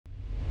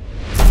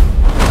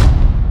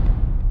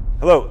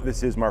Hello,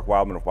 this is Mark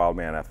Wildman of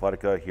Wildman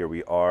Athletica. Here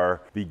we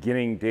are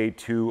beginning day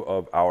 2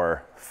 of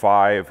our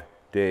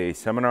 5-day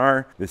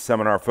seminar. This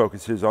seminar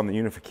focuses on the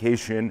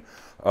unification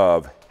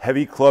of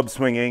heavy club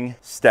swinging,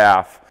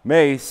 staff,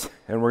 mace,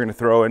 and we're going to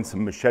throw in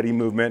some machete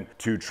movement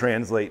to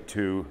translate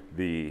to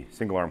the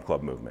single arm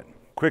club movement.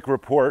 Quick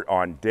report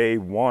on day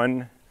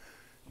 1.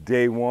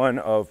 Day 1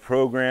 of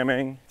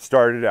programming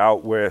started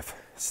out with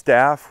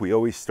staff. We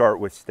always start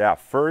with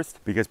staff first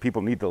because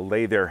people need to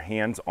lay their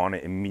hands on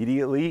it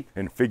immediately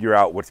and figure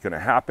out what's going to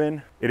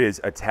happen. It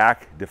is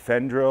attack,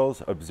 defend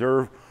drills,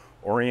 observe,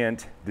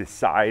 orient,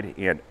 decide,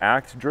 and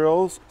act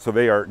drills. So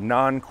they are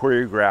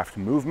non-choreographed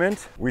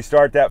movement. We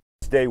start that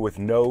day with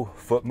no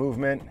foot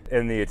movement,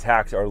 and the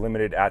attacks are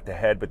limited at the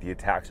head, but the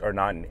attacks are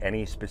not in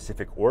any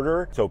specific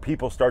order. So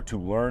people start to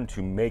learn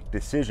to make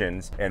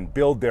decisions and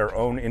build their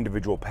own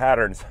individual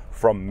patterns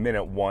from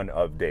minute 1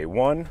 of day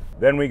 1.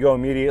 Then we go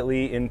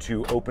immediately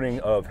into opening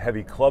of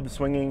heavy club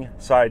swinging,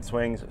 side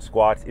swings,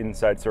 squats,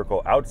 inside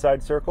circle,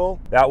 outside circle.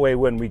 That way,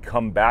 when we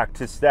come back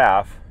to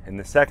staff in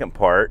the second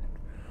part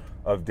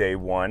of day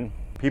 1,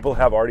 people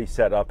have already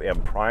set up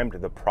and primed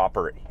the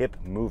proper hip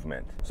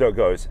movement. So it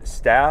goes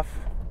staff,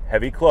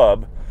 heavy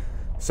club.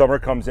 Summer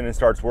comes in and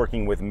starts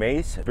working with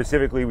mace.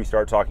 Specifically, we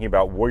start talking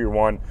about Warrior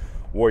 1,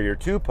 Warrior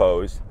 2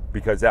 pose,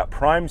 because that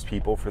primes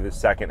people for the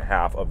second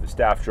half of the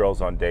staff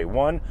drills on day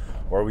 1,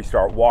 where we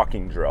start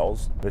walking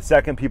drills. The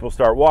second people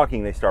start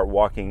walking, they start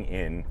walking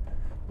in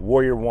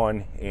Warrior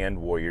 1 and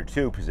Warrior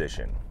 2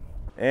 position.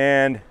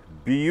 And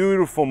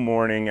beautiful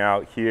morning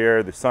out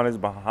here. The sun is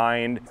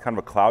behind. It's kind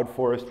of a cloud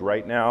forest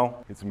right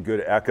now. Get some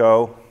good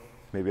echo.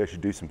 Maybe I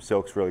should do some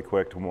silks really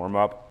quick to warm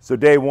up. So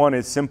day 1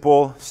 is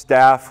simple: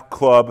 staff,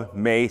 club,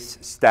 mace,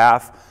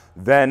 staff,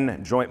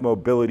 then joint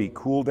mobility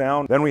cool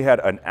down. Then we had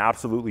an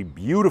absolutely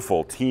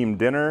beautiful team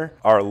dinner.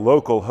 Our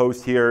local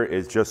host here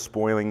is just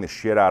spoiling the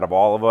shit out of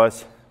all of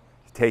us,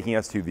 taking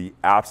us to the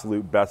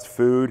absolute best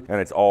food,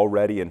 and it's all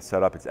ready and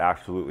set up. It's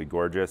absolutely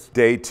gorgeous.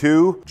 Day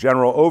 2,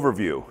 general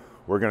overview.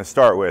 We're gonna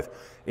start with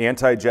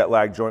anti-jet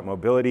lag joint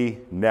mobility,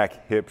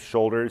 neck, hips,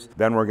 shoulders.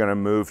 Then we're gonna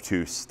move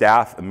to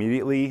staff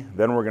immediately.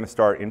 Then we're gonna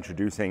start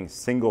introducing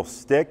single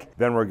stick.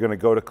 Then we're gonna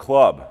go to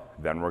club.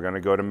 Then we're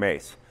gonna go to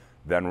mace.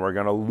 Then we're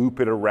gonna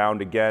loop it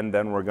around again.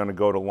 Then we're gonna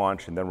go to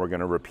launch, and then we're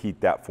gonna repeat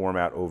that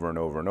format over and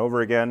over and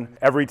over again.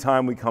 Every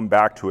time we come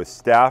back to a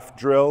staff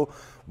drill,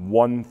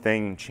 one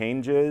thing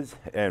changes,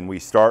 and we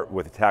start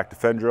with attack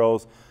defend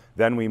drills.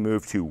 Then we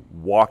move to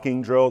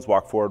walking drills: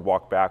 walk forward,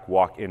 walk back,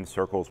 walk in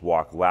circles,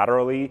 walk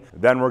laterally.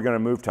 Then we're gonna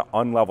move to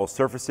unlevel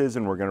surfaces,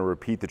 and we're gonna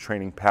repeat the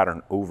training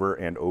pattern over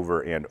and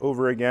over and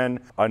over again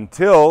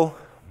until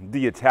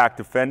the attack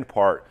defend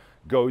part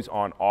goes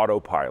on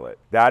autopilot.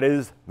 That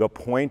is the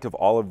point of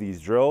all of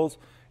these drills,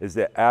 is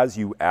that as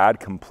you add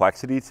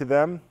complexity to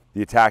them,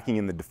 the attacking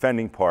and the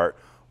defending part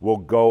will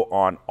go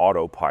on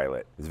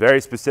autopilot. It's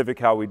very specific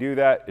how we do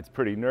that. It's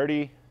pretty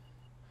nerdy,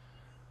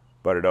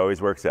 but it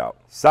always works out.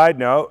 Side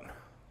note,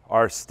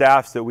 our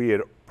staffs that we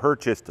had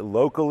purchased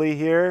locally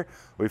here,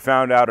 we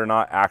found out are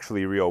not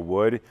actually real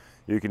wood.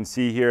 You can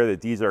see here that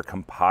these are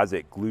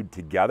composite glued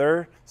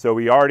together. So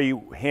we already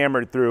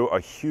hammered through a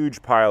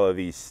huge pile of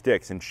these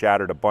sticks and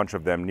shattered a bunch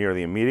of them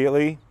nearly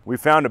immediately. We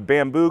found a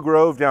bamboo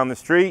grove down the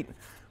street.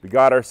 We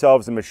got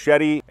ourselves a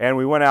machete, and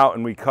we went out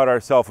and we cut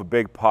ourselves a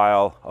big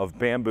pile of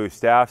bamboo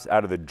staffs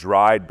out of the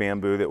dried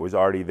bamboo that was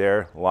already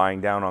there lying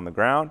down on the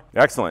ground.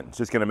 Excellent. It's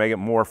just gonna make it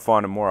more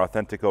fun and more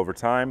authentic over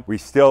time. We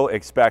still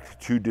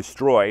expect to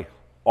destroy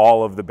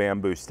all of the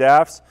bamboo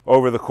staffs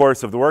over the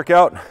course of the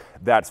workout.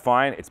 That's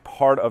fine. It's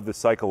part of the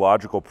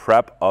psychological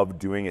prep of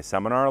doing a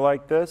seminar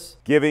like this.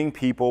 Giving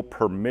people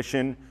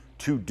permission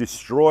to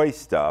destroy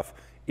stuff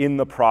in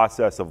the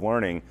process of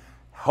learning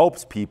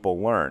helps people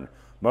learn.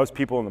 Most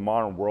people in the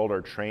modern world are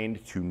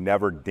trained to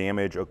never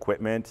damage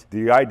equipment.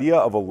 The idea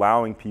of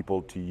allowing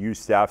people to use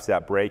staffs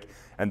that break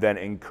and then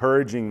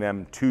encouraging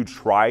them to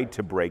try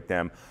to break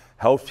them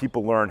helps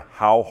people learn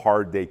how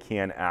hard they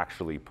can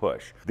actually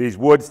push. These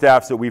wood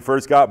staffs that we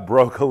first got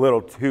broke a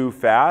little too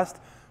fast,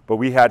 but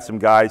we had some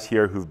guys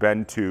here who've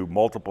been to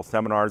multiple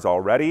seminars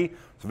already,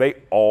 so they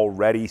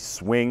already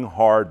swing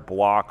hard,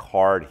 block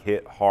hard,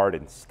 hit hard,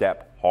 and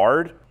step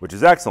hard, which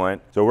is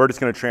excellent. So we're just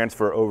gonna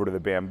transfer over to the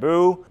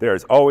bamboo.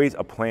 There's always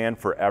a plan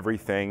for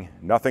everything.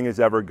 Nothing is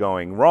ever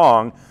going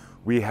wrong.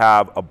 We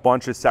have a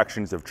bunch of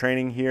sections of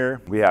training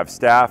here. We have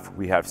staff,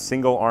 we have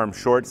single arm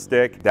short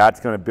stick.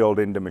 That's gonna build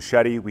into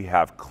machete. We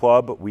have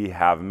club, we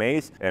have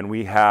mace, and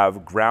we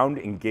have ground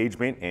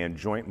engagement and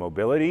joint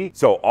mobility.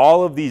 So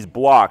all of these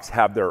blocks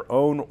have their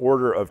own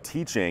order of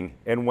teaching,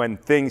 and when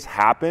things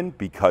happen,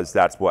 because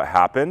that's what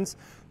happens,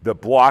 the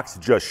blocks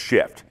just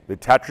shift. The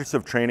Tetris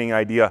of training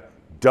idea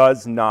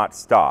does not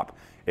stop.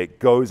 It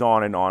goes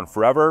on and on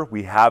forever.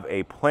 We have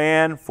a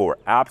plan for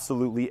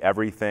absolutely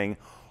everything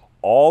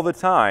all the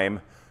time,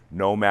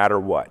 no matter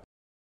what.